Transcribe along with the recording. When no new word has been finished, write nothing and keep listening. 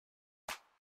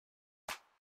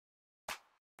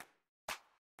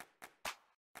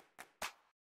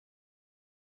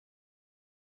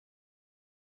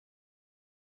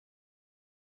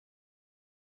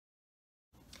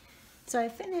So I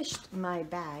finished my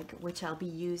bag, which I'll be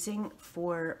using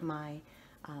for my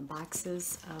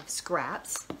boxes of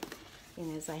scraps.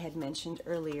 And as I had mentioned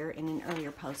earlier in an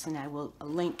earlier post, and I will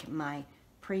link my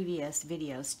previous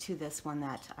videos to this one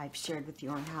that I've shared with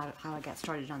you on how I got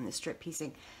started on the strip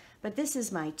piecing. But this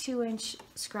is my 2-inch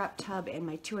scrap tub and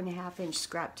my 2.5-inch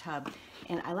scrap tub,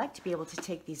 and I like to be able to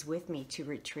take these with me to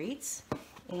retreats.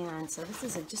 And so this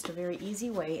is just a very easy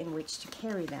way in which to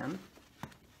carry them.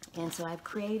 And so I've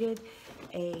created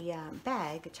a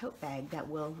bag, a tote bag, that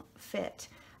will fit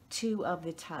 2 of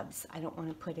the tubs. I don't want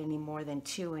to put any more than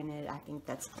 2 in it. I think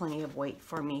that's plenty of weight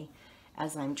for me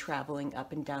as I'm traveling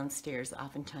up and down stairs.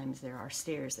 Oftentimes there are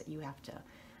stairs that you have to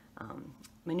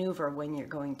maneuver when you're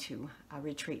going to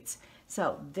retreats.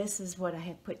 So this is what I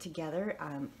have put together.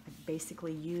 I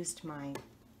basically used my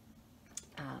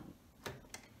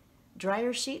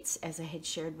dryer sheets, as I had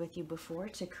shared with you before,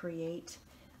 to create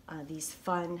these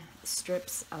fun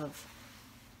strips of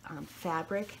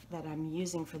fabric that I'm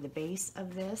using for the base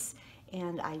of this.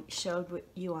 And I showed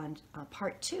you on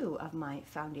part 2 of my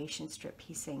foundation strip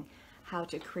piecing how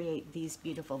to create these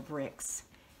beautiful bricks.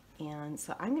 And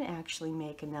so I'm going to actually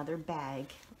make another bag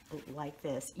like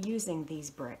this using these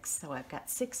bricks. So I've got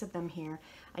 6 of them here.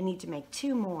 I need to make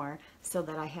 2 more so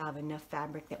that I have enough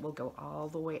fabric that will go all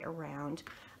the way around.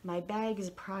 My bag is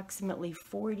approximately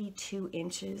 42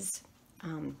 inches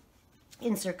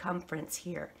in circumference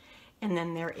here, and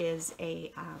then there is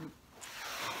a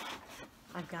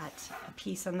I've got a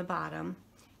piece on the bottom,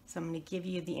 so I'm going to give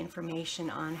you the information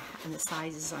on and the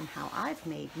sizes on how I've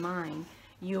made mine.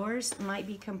 Yours might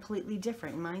be completely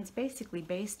different. Mine's basically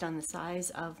based on the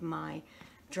size of my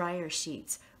dryer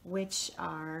sheets, which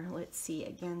are, let's see,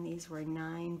 again, these were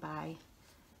 9 by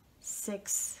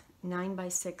 6, 9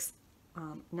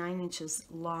 inches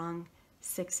long,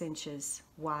 6 inches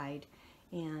wide.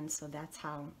 And so that's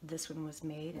how this one was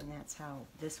made, and that's how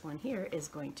this one here is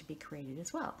going to be created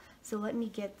as well. So let me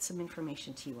get some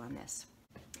information to you on this.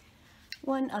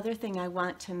 One other thing I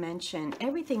want to mention,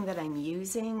 everything that I'm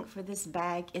using for this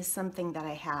bag is something that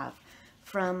I have,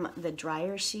 from the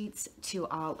dryer sheets to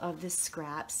all of the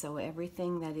scraps. So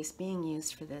everything that is being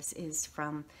used for this is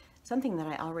from something that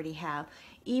I already have.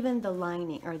 Even the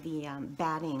lining or the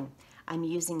batting, I'm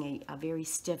using a very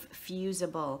stiff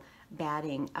fusible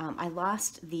batting. I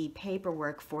lost the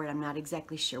paperwork for it. I'm not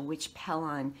exactly sure which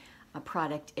Pellon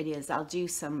product it is. I'll do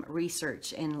some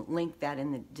research and link that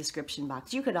in the description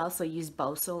box. You could also use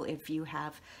Bosal if you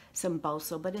have some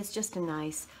Bosal, but it's just a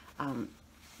nice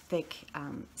thick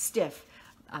stiff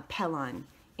Pellon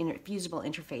fusible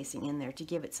interfacing in there to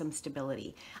give it some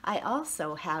stability. I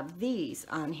also have these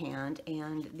on hand,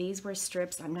 and these were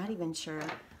strips. I'm not even sure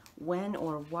when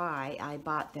or why I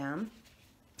bought them.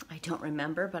 I don't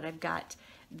remember, but I've got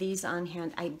these on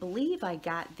hand. I believe I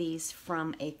got these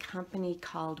from a company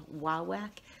called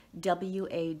Wawak,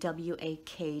 WAWAK.com.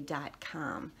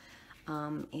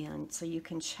 And so you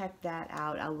can check that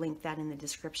out. I'll link that in the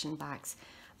description box.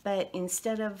 But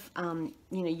instead of,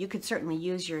 you could certainly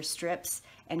use your strips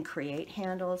and create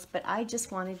handles, but I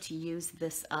just wanted to use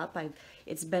this up.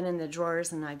 It's been in the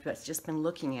drawers, and I've just been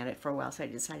looking at it for a while, so I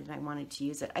decided I wanted to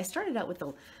use it. I started out with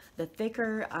the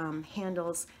thicker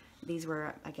handles. These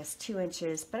were, I guess, 2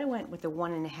 inches, but I went with the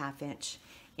 1.5 inch.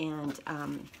 And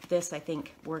this, I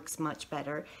think, works much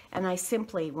better. And I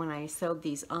simply, when I sewed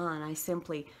these on, I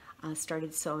simply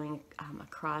started sewing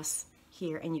across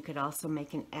here, and you could also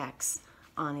make an X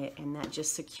on it, and that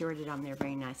just secured it on there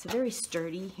very nice. A very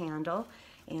sturdy handle,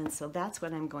 and so that's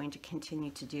what I'm going to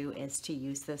continue to do, is to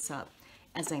use this up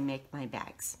as I make my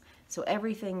bags. So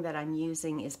everything that I'm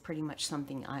using is pretty much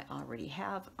something I already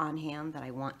have on hand that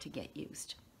I want to get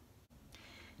used.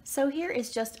 So here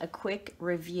is just a quick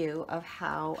review of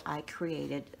how I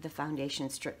created the foundation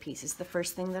strip pieces. The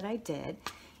first thing that I did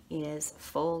is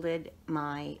folded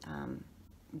my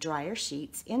dryer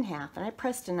sheets in half, and I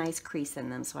pressed a nice crease in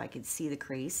them so I could see the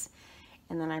crease.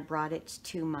 And then I brought it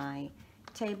to my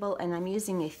table, and I'm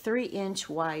using a 3-inch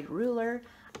wide ruler.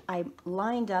 I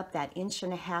lined up that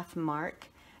 1.5 inch mark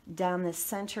down the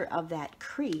center of that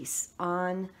crease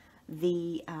on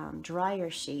the dryer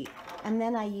sheet, and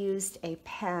then I used a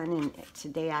pen, and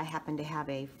today I happen to have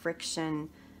a friction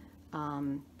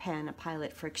pen, a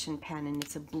Pilot friction pen, and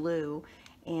it's a blue,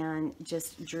 and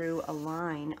just drew a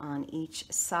line on each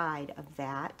side of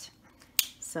that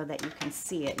so that you can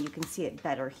see it. You can see it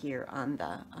better here on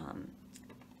the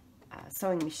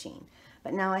sewing machine.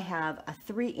 But now I have a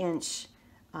 3-inch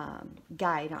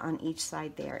guide on each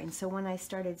side there, and so when I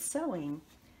started sewing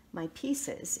my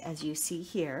pieces, as you see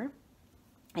here,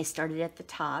 I started at the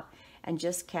top, and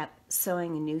just kept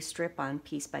sewing a new strip on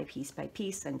piece by piece by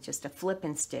piece, and just a flip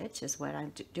and stitch is what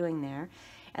I'm doing there.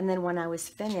 And then when I was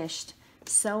finished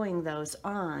sewing those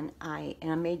on, I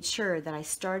made sure that I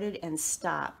started and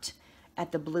stopped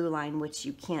at the blue line, which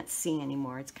you can't see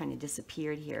anymore. It's kind of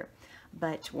disappeared here.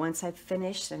 But once I've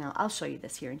finished, and I'll show you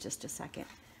this here in just a second,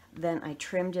 then I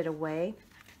trimmed it away.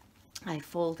 I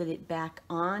folded it back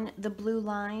on the blue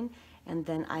line, and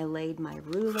then I laid my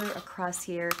ruler across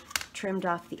here, trimmed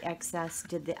off the excess,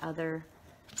 did the other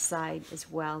side as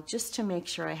well, just to make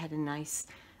sure I had a nice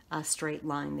straight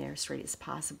line there, straight as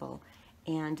possible.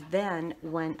 And then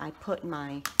when I put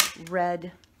my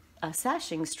red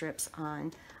sashing strips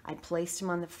on, I placed them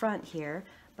on the front here,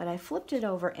 but I flipped it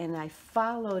over and I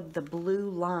followed the blue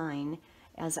line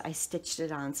as I stitched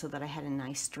it on so that I had a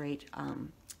nice straight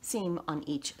seam on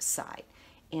each side.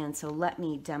 And so let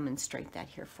me demonstrate that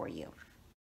here for you.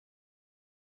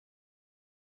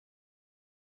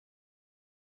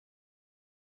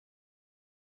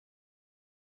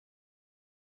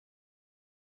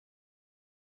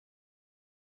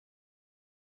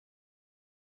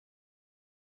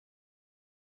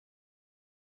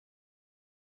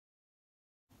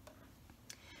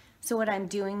 So what I'm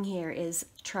doing here is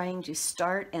trying to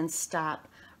start and stop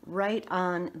right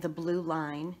on the blue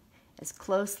line as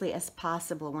closely as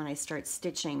possible when I start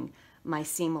stitching my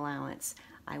seam allowance.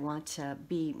 I want to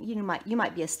be, you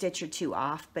might be a stitch or two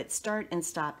off, but start and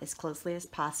stop as closely as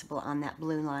possible on that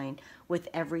blue line with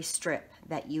every strip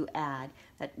that you add.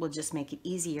 That will just make it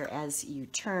easier as you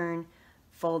turn,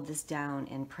 fold this down,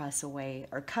 and press away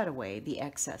or cut away the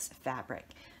excess fabric.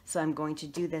 So I'm going to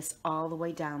do this all the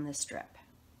way down the strip.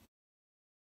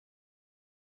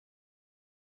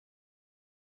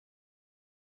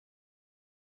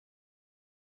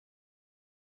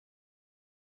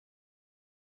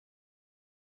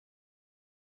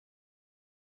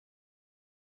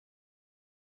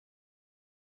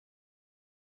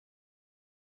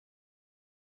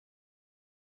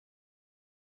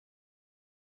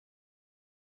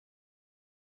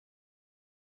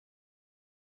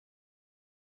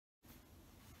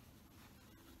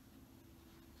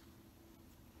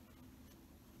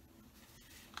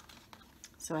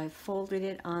 So I've folded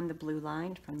it on the blue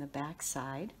line from the back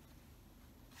side.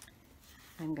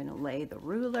 I'm going to lay the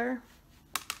ruler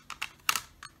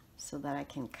so that I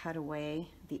can cut away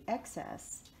the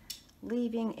excess,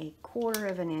 leaving a 1/4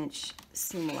 of an inch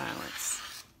seam allowance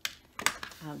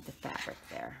of the fabric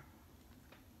there.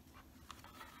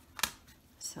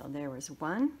 So there was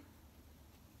one.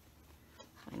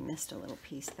 I missed a little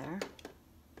piece there.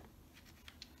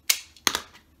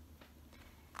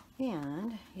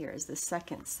 And here's the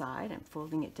second side. I'm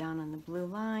folding it down on the blue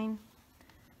line.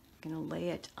 I'm going to lay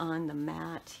it on the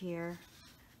mat here.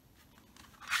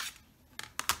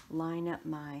 Line up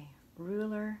my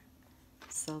ruler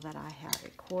so that I have a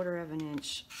 1/4 of an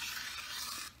inch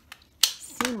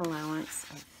seam allowance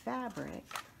of fabric.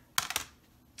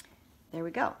 There we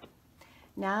go.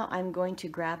 Now I'm going to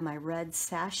grab my red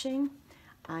sashing.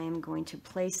 I am going to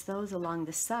place those along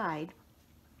the side,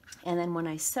 and then when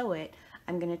I sew it,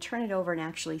 I'm going to turn it over and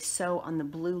actually sew on the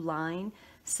blue line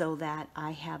so that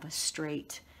I have a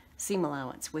straight seam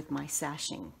allowance with my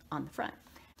sashing on the front.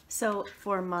 So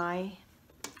for my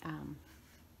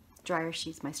dryer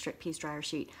sheets, my strip piece dryer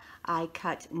sheet, I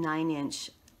cut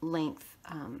 9-inch length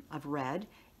of red,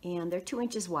 and they're 2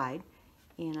 inches wide,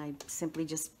 and I simply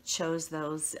just chose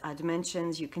those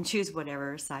dimensions. You can choose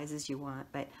whatever sizes you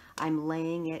want, but I'm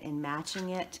laying it and matching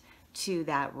it to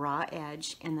that raw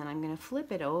edge, and then I'm going to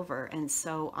flip it over and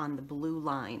sew on the blue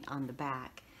line on the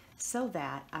back so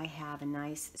that I have a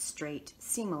nice straight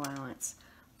seam allowance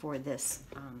for this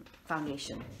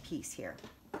foundation piece here.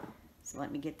 So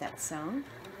let me get that sewn.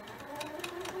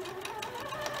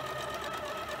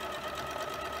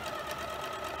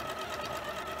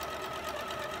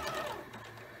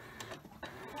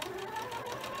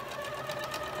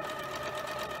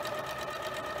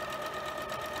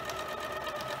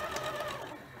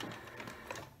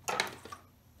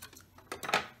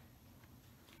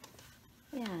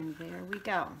 And there we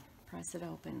go. Press it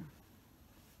open.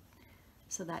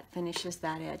 So that finishes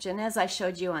that edge. And as I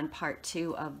showed you on part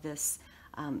 2 of this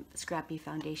scrappy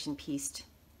foundation pieced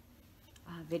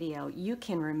video, you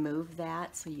can remove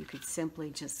that. So you could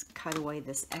simply just cut away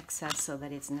this excess so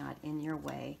that it's not in your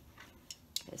way.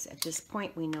 Because at this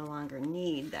point we no longer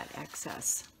need that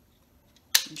excess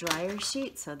dryer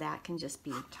sheet, so that can just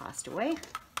be tossed away.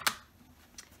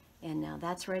 And now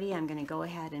that's ready. I'm going to go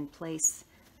ahead and place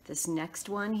this next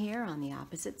one here on the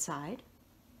opposite side,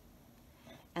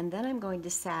 and then I'm going to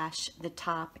sash the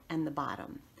top and the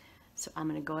bottom. So I'm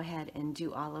going to go ahead and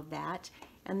do all of that,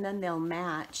 and then they'll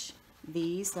match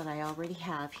these that I already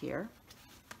have here.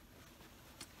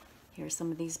 Here's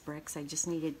some of these bricks. I just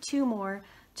needed 2 more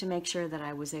to make sure that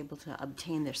I was able to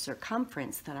obtain the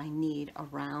circumference that I need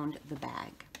around the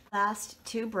bag. Last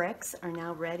 2 bricks are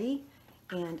now ready,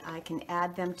 and I can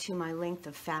add them to my length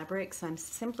of fabric. So I'm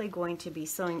simply going to be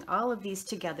sewing all of these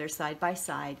together side by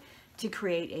side to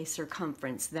create a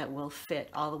circumference that will fit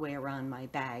all the way around my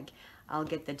bag. I'll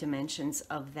get the dimensions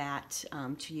of that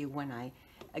to you when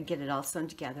I get it all sewn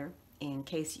together, in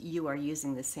case you are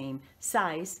using the same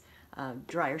size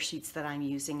dryer sheets that I'm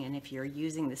using, and if you're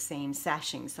using the same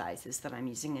sashing sizes that I'm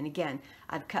using. And again,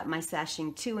 I've cut my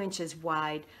sashing 2 inches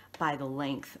wide by the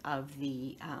length of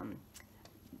the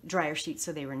dryer sheet,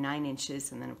 so they were 9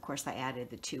 inches, and then of course I added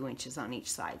the 2 inches on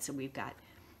each side. So we've got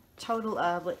total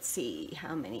of, let's see,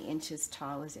 how many inches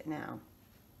tall is it now?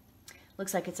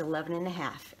 Looks like it's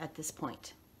 11.5 at this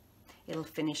point. It'll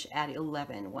finish at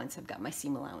 11 once I've got my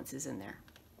seam allowances in there.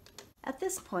 At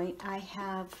this point, I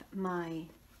have my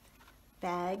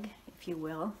bag, if you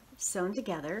will, sewn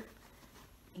together,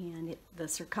 and the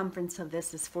circumference of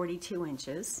this is 42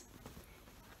 inches.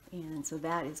 And so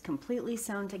that is completely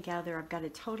sewn together. I've got a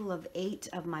total of 8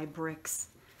 of my bricks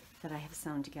that I have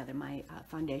sewn together, my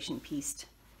foundation pieced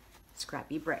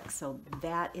scrappy bricks. So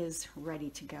that is ready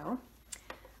to go.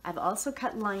 I've also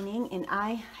cut lining, and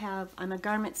I'm a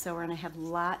garment sewer, and I have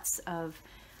lots of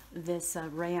this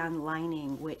rayon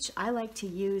lining, which I like to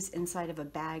use inside of a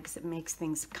bag, so it makes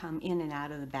things come in and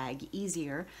out of the bag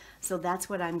easier. So that's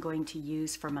what I'm going to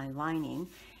use for my lining.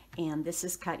 And this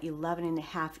is cut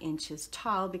 11.5 inches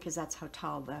tall, because that's how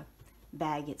tall the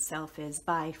bag itself is,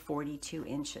 by 42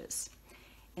 inches.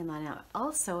 And then I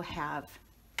also have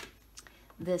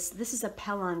this is a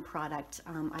Pellon product.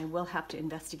 I will have to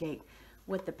investigate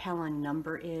what the Pellon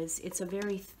number is. It's a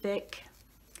very thick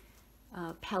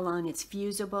Pellon. It's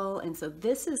fusible, and so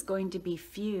this is going to be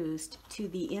fused to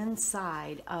the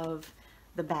inside of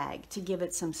the bag to give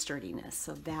it some sturdiness.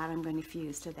 So that I'm going to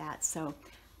fuse to that. So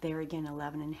there again,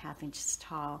 11.5 inches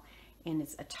tall, and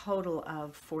it's a total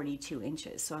of 42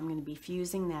 inches. So I'm going to be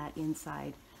fusing that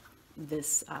inside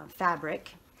this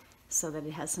fabric so that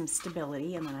it has some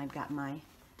stability, and then I've got my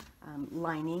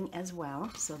lining as well.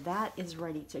 So that is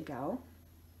ready to go.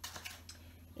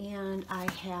 And I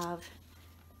have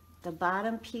the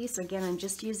bottom piece. Again, I'm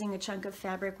just using a chunk of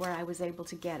fabric where I was able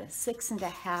to get a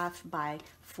 6.5 by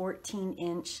 14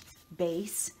 inch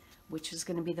base, which is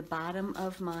going to be the bottom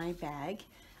of my bag.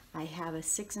 I have a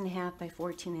 6.5 by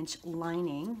 14 inch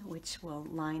lining, which will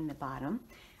line the bottom.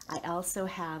 I also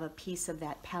have a piece of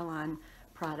that Pellon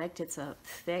product. It's a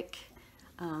thick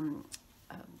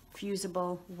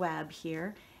fusible web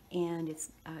here, and it's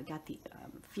got the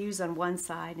fuse on one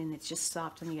side, and it's just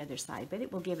soft on the other side, but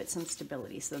it will give it some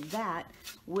stability. So that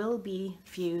will be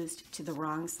fused to the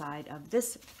wrong side of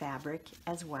this fabric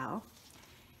as well.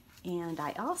 And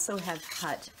I also have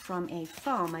cut from a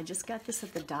foam. I just got this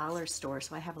at the dollar store,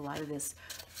 so I have a lot of this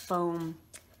foam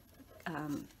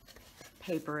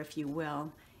paper, if you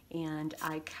will, and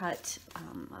I cut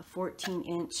a 14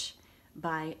 inch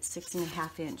by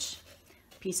 6.5 inch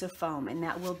piece of foam, and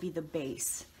that will be the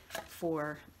base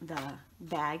for the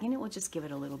bag, and it will just give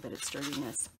it a little bit of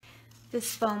sturdiness.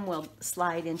 This foam will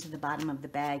slide into the bottom of the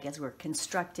bag as we're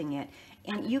constructing it,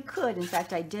 and you could, in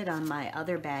fact I did on my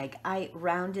other bag, I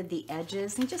rounded the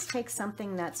edges, and just take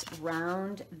something that's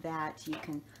round that you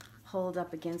can hold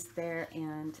up against there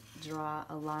and draw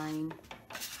a line.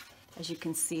 As you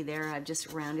can see there, I've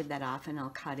just rounded that off, and I'll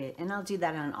cut it, and I'll do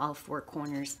that on all 4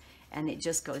 corners, and it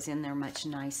just goes in there much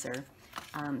nicer.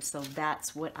 So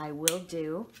that's what I will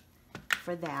do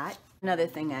for that. Another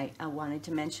thing I wanted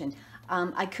to mention,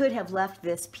 I could have left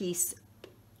this piece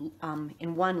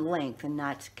in one length and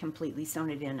not completely sewn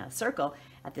it in a circle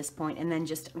at this point, and then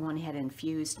just went ahead and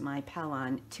fused my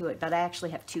Pellon to it. But I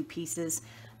actually have 2 pieces,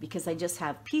 because I just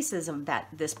have pieces of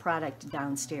this product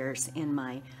downstairs in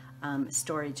my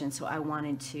storage, and so I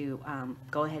wanted to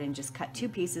go ahead and just cut 2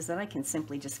 pieces, and I can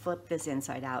simply just flip this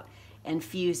inside out and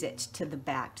fuse it to the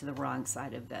back, to the wrong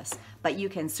side of this. But you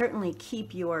can certainly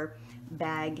keep your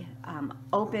bag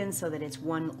open so that it's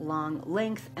one long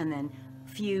length, and then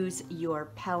fuse your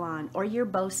Pellon or your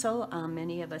Bosal.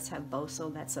 Many of us have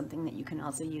Bosal. That's something that you can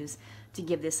also use to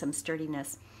give this some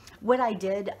sturdiness. What I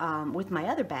did with my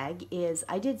other bag is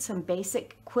I did some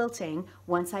basic quilting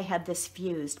once I had this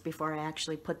fused before I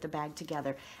actually put the bag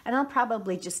together. And I'll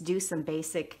probably just do some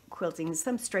basic quilting,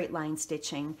 some straight line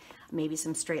stitching, maybe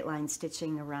some straight line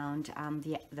stitching around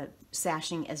the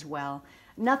sashing as well.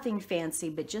 Nothing fancy,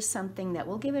 but just something that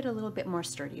will give it a little bit more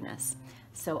sturdiness.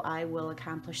 So I will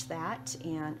accomplish that,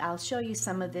 and I'll show you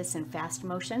some of this in fast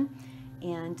motion.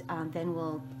 and then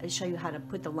we'll show you how to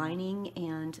put the lining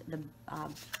and the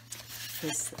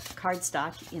this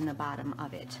cardstock in the bottom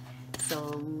of it.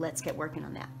 So let's get working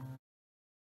on that.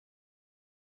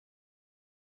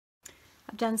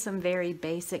 I've done some very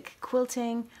basic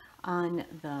quilting on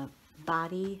the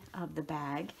body of the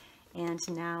bag, and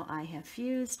now I have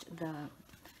fused the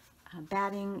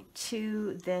batting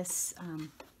to this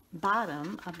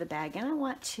bottom of the bag, and I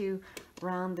want to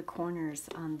round the corners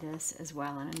on this as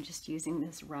well, and I'm just using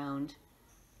this round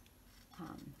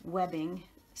webbing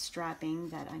strapping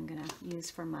that I'm going to use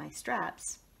for my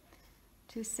straps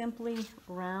to simply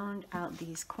round out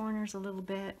these corners a little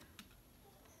bit,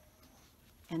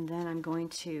 and then I'm going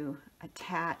to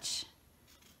attach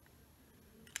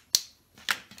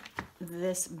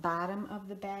this bottom of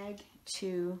the bag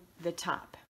to the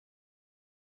top.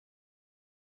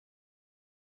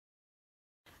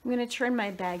 I'm going to turn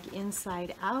my bag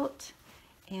inside out,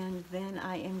 and then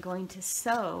I am going to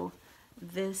sew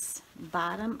this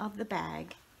bottom of the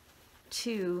bag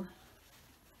to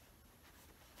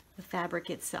the fabric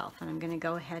itself, and I'm going to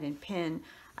go ahead and pin.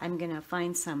 I'm going to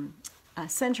find some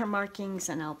center markings,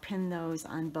 and I'll pin those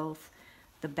on both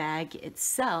the bag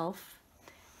itself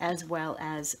as well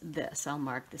as this. I'll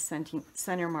mark the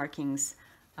center markings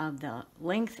of the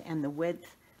length and the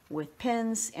width with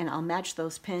pins, and I'll match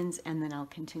those pins, and then I'll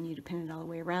continue to pin it all the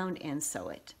way around and sew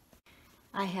it.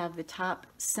 I have the top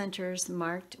centers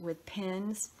marked with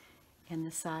pins, and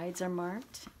the sides are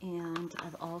marked, and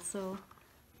I've also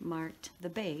marked the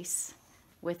base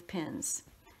with pins.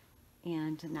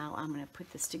 And now I'm going to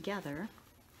put this together,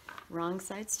 wrong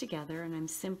sides together, and I'm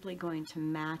simply going to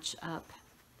match up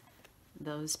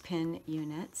those pin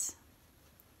units.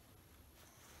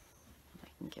 If I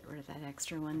can get rid of that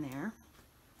extra one there.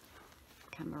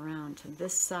 Come around to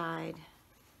this side,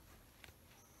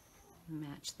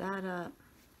 match that up,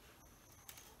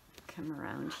 come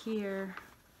around here,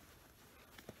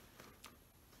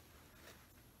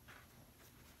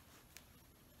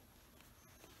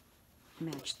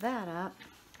 match that up,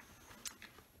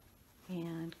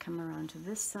 and come around to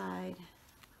this side,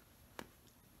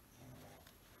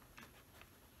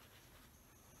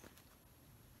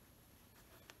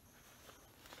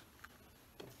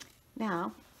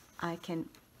 now I can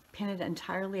pin it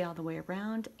entirely all the way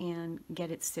around and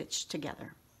get it stitched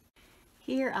together.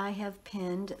 Here I have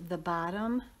pinned the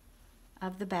bottom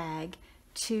of the bag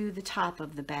to the top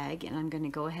of the bag, and I'm going to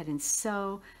go ahead and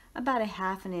sew about a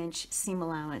 1/2 inch seam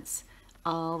allowance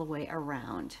all the way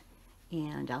around,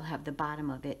 and I'll have the bottom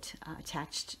of it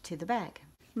attached to the bag.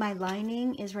 My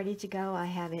lining is ready to go. I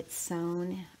have it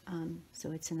sewn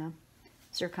so it's in a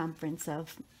circumference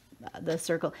of the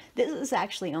circle. This is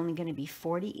actually only going to be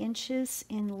 40 inches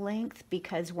in length,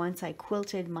 because once I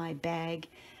quilted my bag,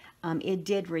 it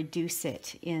did reduce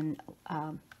it in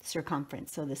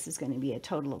circumference. So this is going to be a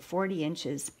total of 40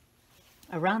 inches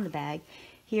around the bag.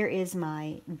 Here is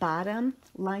my bottom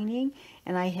lining,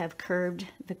 and I have curved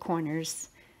the corners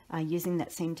using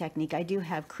that same technique. I do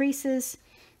have creases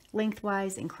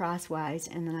lengthwise and crosswise,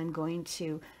 and then I'm going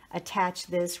to attach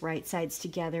this right sides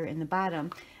together in the bottom.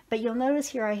 But you'll notice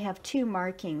here I have 2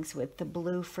 markings with the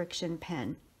blue friction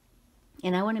pen,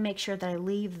 and I want to make sure that I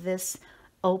leave this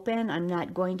open. I'm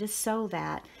not going to sew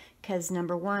that, because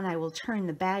number one, I will turn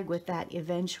the bag with that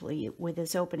eventually with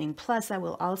this opening. Plus I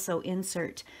will also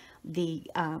insert the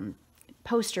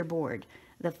poster board,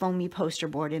 the foamy poster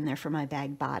board in there for my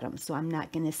bag bottom. So I'm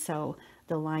not going to sew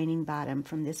the lining bottom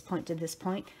from this point to this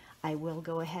point. I will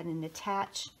go ahead and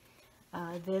attach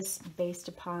this based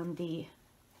upon the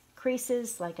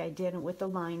creases like I did with the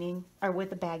lining, or with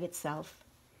the bag itself.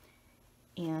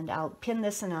 And I'll pin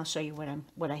this, and I'll show you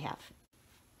what I have.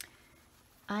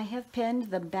 I have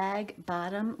pinned the bag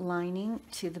bottom lining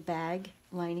to the bag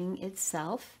lining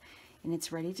itself, and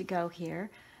it's ready to go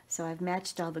here. So I've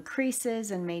matched all the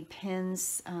creases and made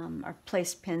pins, or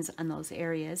placed pins on those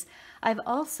areas. I've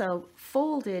also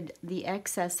folded the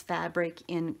excess fabric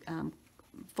in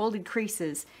folded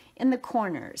creases in the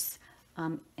corners,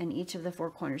 in each of the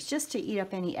 4 corners, just to eat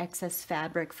up any excess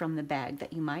fabric from the bag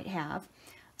that you might have.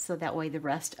 So that way the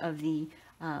rest of the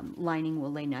lining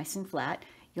will lay nice and flat.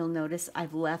 You'll notice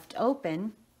I've left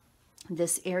open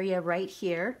this area right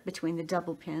here between the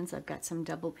double pins. I've got some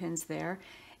double pins there,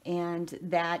 and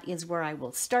that is where I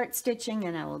will start stitching,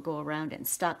 and I will go around and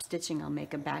stop stitching. I'll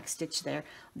make a back stitch there.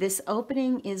 This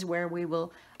opening is where we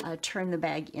will turn the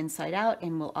bag inside out,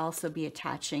 and we'll also be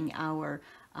attaching our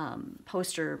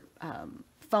poster,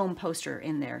 foam poster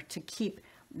in there to keep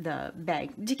the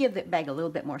bag, to give the bag a little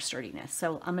bit more sturdiness.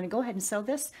 So I'm going to go ahead and sew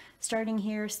this, starting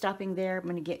here, stopping there. I'm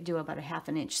going to do about a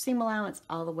 1/2 inch seam allowance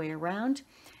all the way around,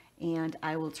 and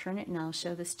I will turn it and I'll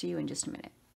show this to you in just a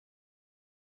minute.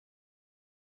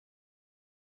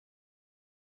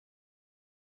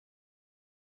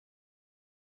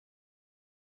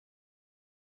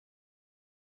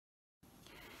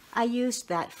 I used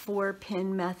that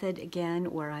 4-pin method again,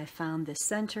 where I found the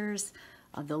centers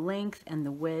of the length and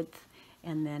the width,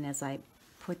 and then as I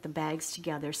put the bags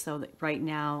together, so that right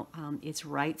now it's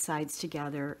right sides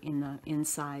together in the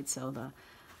inside, so the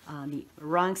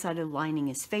wrong side of the lining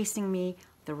is facing me,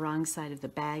 the wrong side of the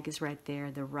bag is right there,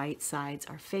 the right sides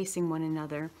are facing one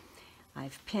another.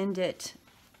 I've pinned it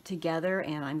together,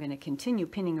 and I'm going to continue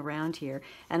pinning around here,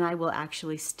 and I will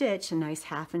actually stitch a nice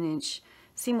 1/2 inch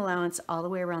seam allowance all the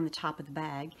way around the top of the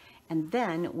bag, and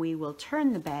then we will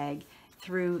turn the bag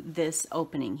through this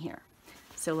opening here.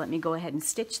 So let me go ahead and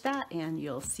stitch that, and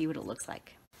you'll see what it looks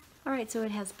like. All right, so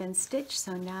it has been stitched,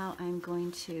 so now I'm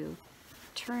going to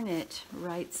turn it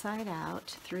right side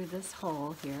out through this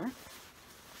hole here.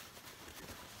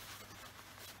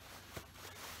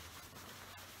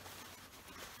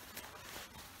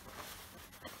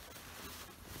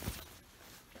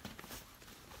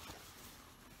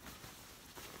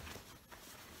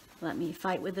 Let me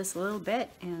fight with this a little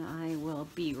bit, and I will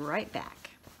be right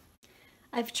back.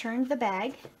 I've turned the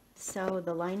bag, so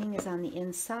the lining is on the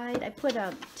inside. I put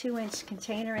a 2-inch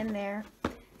container in there,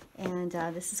 and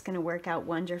this is going to work out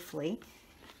wonderfully.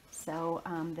 So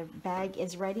the bag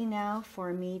is ready now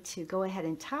for me to go ahead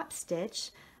and top stitch.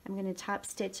 I'm going to top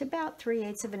stitch about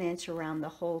 3/8 of an inch around the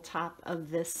whole top of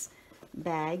this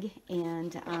bag,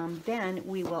 and then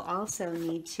we will also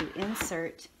need to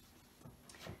insert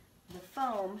the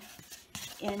foam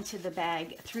into the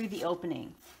bag through the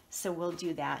opening. So we'll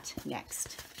do that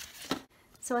next.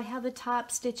 So I have the top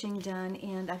stitching done,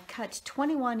 and I've cut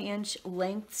 21-inch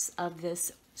lengths of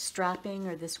this strapping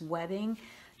or this webbing.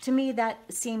 To me,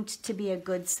 that seemed to be a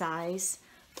good size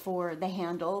for the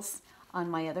handles on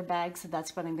my other bag, so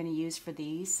that's what I'm going to use for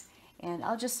these. And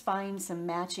I'll just find some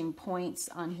matching points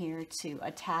on here to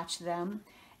attach them,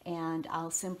 and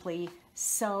I'll simply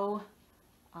sew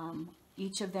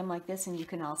each of them like this, and you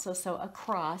can also sew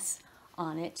across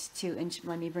on it too. And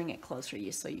let me bring it closer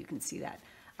so you can see that.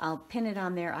 I'll pin it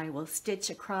on there. I will stitch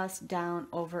across, down,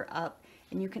 over, up,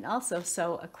 and you can also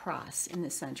sew across in the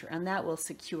center, and that will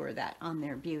secure that on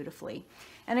there beautifully.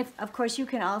 And of course, you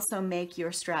can also make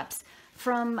your straps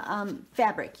from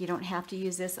fabric. You don't have to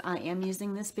use this. I am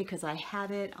using this because I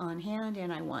have it on hand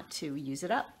and I want to use it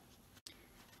up.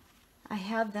 I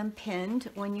have them pinned.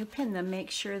 When you pin them, make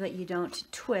sure that you don't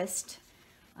twist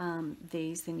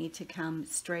these. They need to come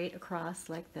straight across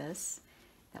like this.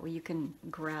 That way you can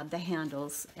grab the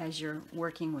handles as you're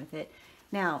working with it.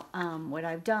 Now, what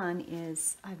I've done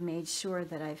is I've made sure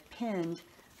that I've pinned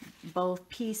both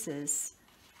pieces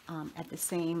at the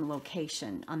same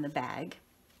location on the bag.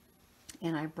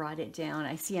 And I brought it down.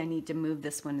 I see I need to move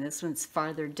this one. This one's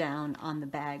farther down on the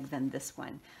bag than this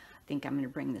one. I think I'm going to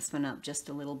bring this one up just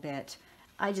a little bit.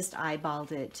 I just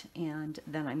eyeballed it, and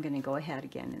then I'm going to go ahead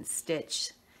again and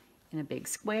stitch in a big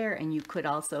square, and you could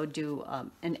also do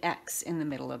an X in the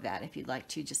middle of that if you'd like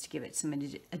to, just to give it some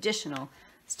additional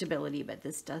stability, but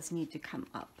this does need to come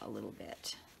up a little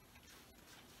bit.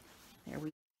 There we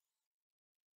go.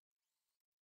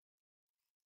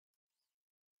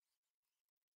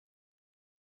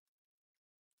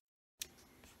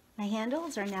 My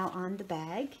handles are now on the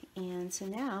bag, and so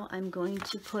now I'm going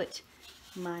to put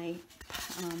my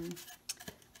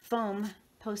foam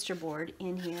poster board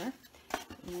in here,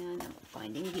 and I'm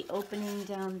finding the opening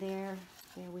down there.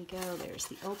 There we go. There's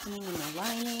the opening and the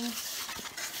lining.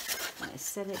 I'm going to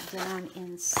set it down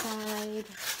inside,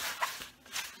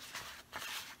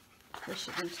 push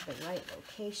it into the right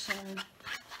location.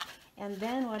 And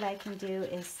then what I can do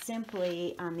is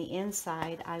simply on the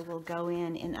inside, I will go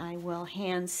in and I will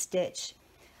hand stitch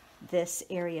this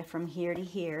area from here to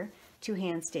here to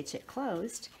hand stitch it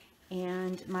closed.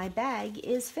 And my bag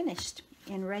is finished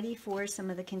and ready for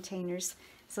some of the containers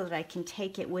so that I can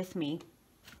take it with me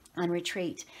on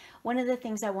retreat. One of the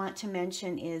things I want to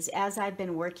mention is, as I've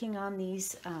been working on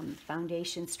these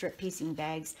foundation strip piecing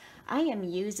bags, I am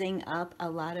using up a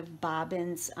lot of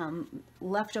bobbins,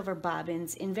 leftover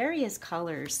bobbins in various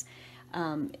colors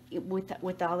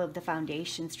with all of the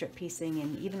foundation strip piecing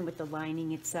and even with the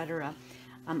lining, etc.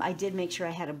 I did make sure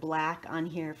I had a black on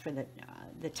here for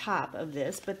the top of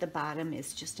this, but the bottom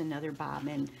is just another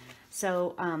bobbin.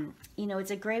 So, you know,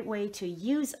 it's a great way to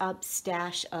use up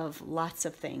stash of lots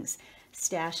of things.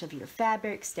 Stash of your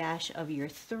fabric, stash of your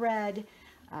thread,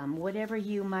 whatever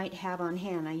you might have on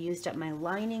hand. I used up my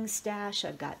lining stash.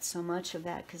 I've got so much of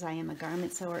that because I am a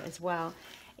garment sewer as well.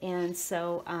 And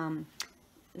so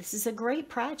This is a great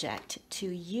project to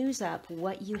use up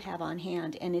what you have on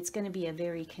hand, and it's going to be a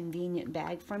very convenient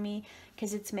bag for me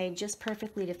because it's made just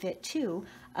perfectly to fit 2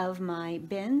 of my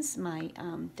bins, my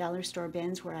dollar store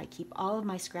bins where I keep all of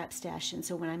my scrap stash. And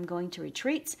so when I'm going to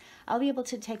retreats, I'll be able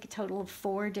to take a total of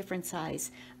 4 different size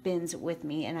bins with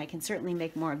me, and I can certainly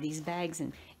make more of these bags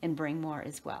and bring more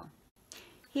as well.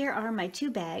 Here are my 2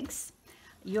 bags.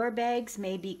 Your bags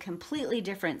may be completely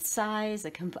different size.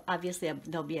 Obviously,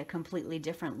 they'll be a completely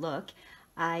different look.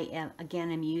 Again,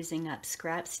 I'm using up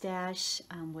scrap stash,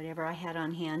 whatever I had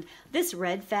on hand. This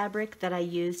red fabric that I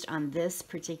used on this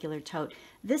particular tote,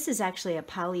 this is actually a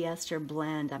polyester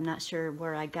blend. I'm not sure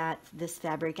where I got this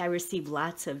fabric. I received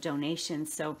lots of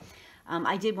donations, so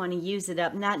I did want to use it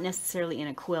up, not necessarily in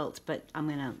a quilt, but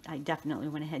I definitely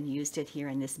went ahead and used it here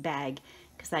in this bag,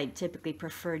 because I typically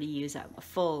prefer to use a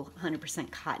full 100%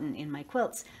 cotton in my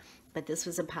quilts, but this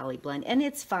was a poly blend, and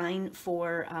it's fine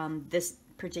for this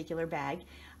particular bag.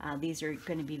 These are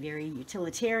going to be very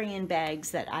utilitarian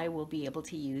bags that I will be able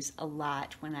to use a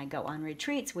lot when I go on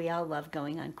retreats. We all love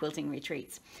going on quilting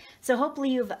retreats. So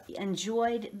hopefully you've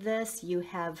enjoyed this. You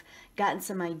have gotten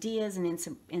some ideas and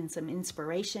some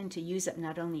inspiration to use up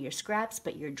not only your scraps,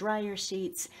 but your dryer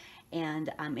sheets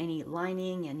and any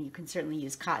lining, and you can certainly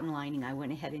use cotton lining. I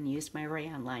went ahead and used my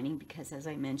rayon lining because, as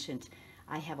I mentioned,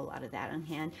 I have a lot of that on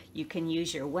hand. You can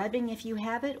use your webbing if you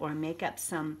have it, or make up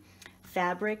some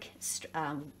fabric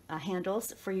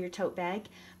handles for your tote bag.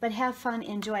 But have fun,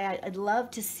 enjoy. I'd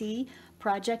love to see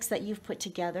projects that you've put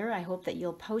together. I hope that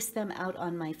you'll post them out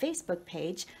on my Facebook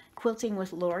page, Quilting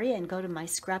with Lori, and go to my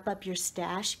Scrap Up Your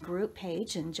Stash group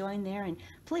page and join there. And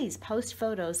please post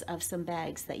photos of some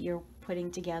bags that you're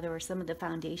putting together, or some of the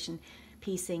foundation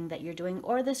piecing that you're doing,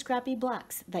 or the scrappy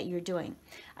blocks that you're doing.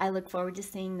 I look forward to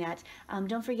seeing that.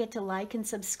 Don't forget to like and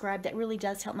subscribe. That really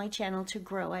does help my channel to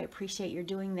grow. I appreciate your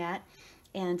doing that.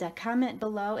 And comment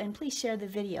below, and please share the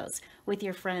videos with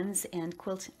your friends and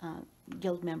Quilt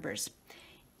Guild members.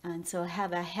 And so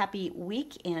have a happy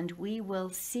week, and we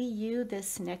will see you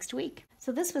this next week.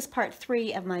 So this was part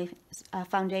 3 of my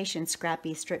foundation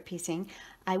scrappy strip piecing.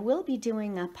 I will be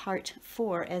doing a part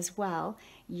 4 as well,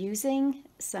 using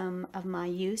some of my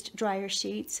used dryer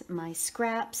sheets, my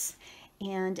scraps,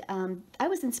 and I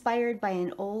was inspired by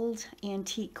an old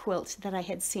antique quilt that I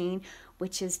had seen,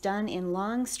 which is done in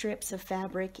long strips of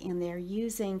fabric, and they're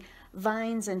using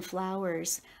vines and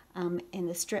flowers in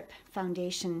the strip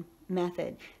foundation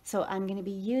method. So I'm going to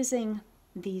be using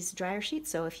these dryer sheets.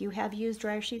 So if you have used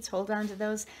dryer sheets, hold on to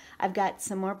those. I've got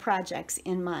some more projects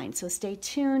in mind, so stay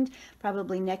tuned.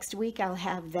 Probably next week I'll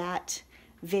have that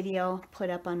video put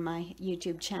up on my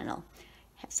YouTube channel.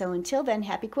 So until then,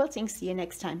 happy quilting. See you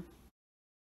next time.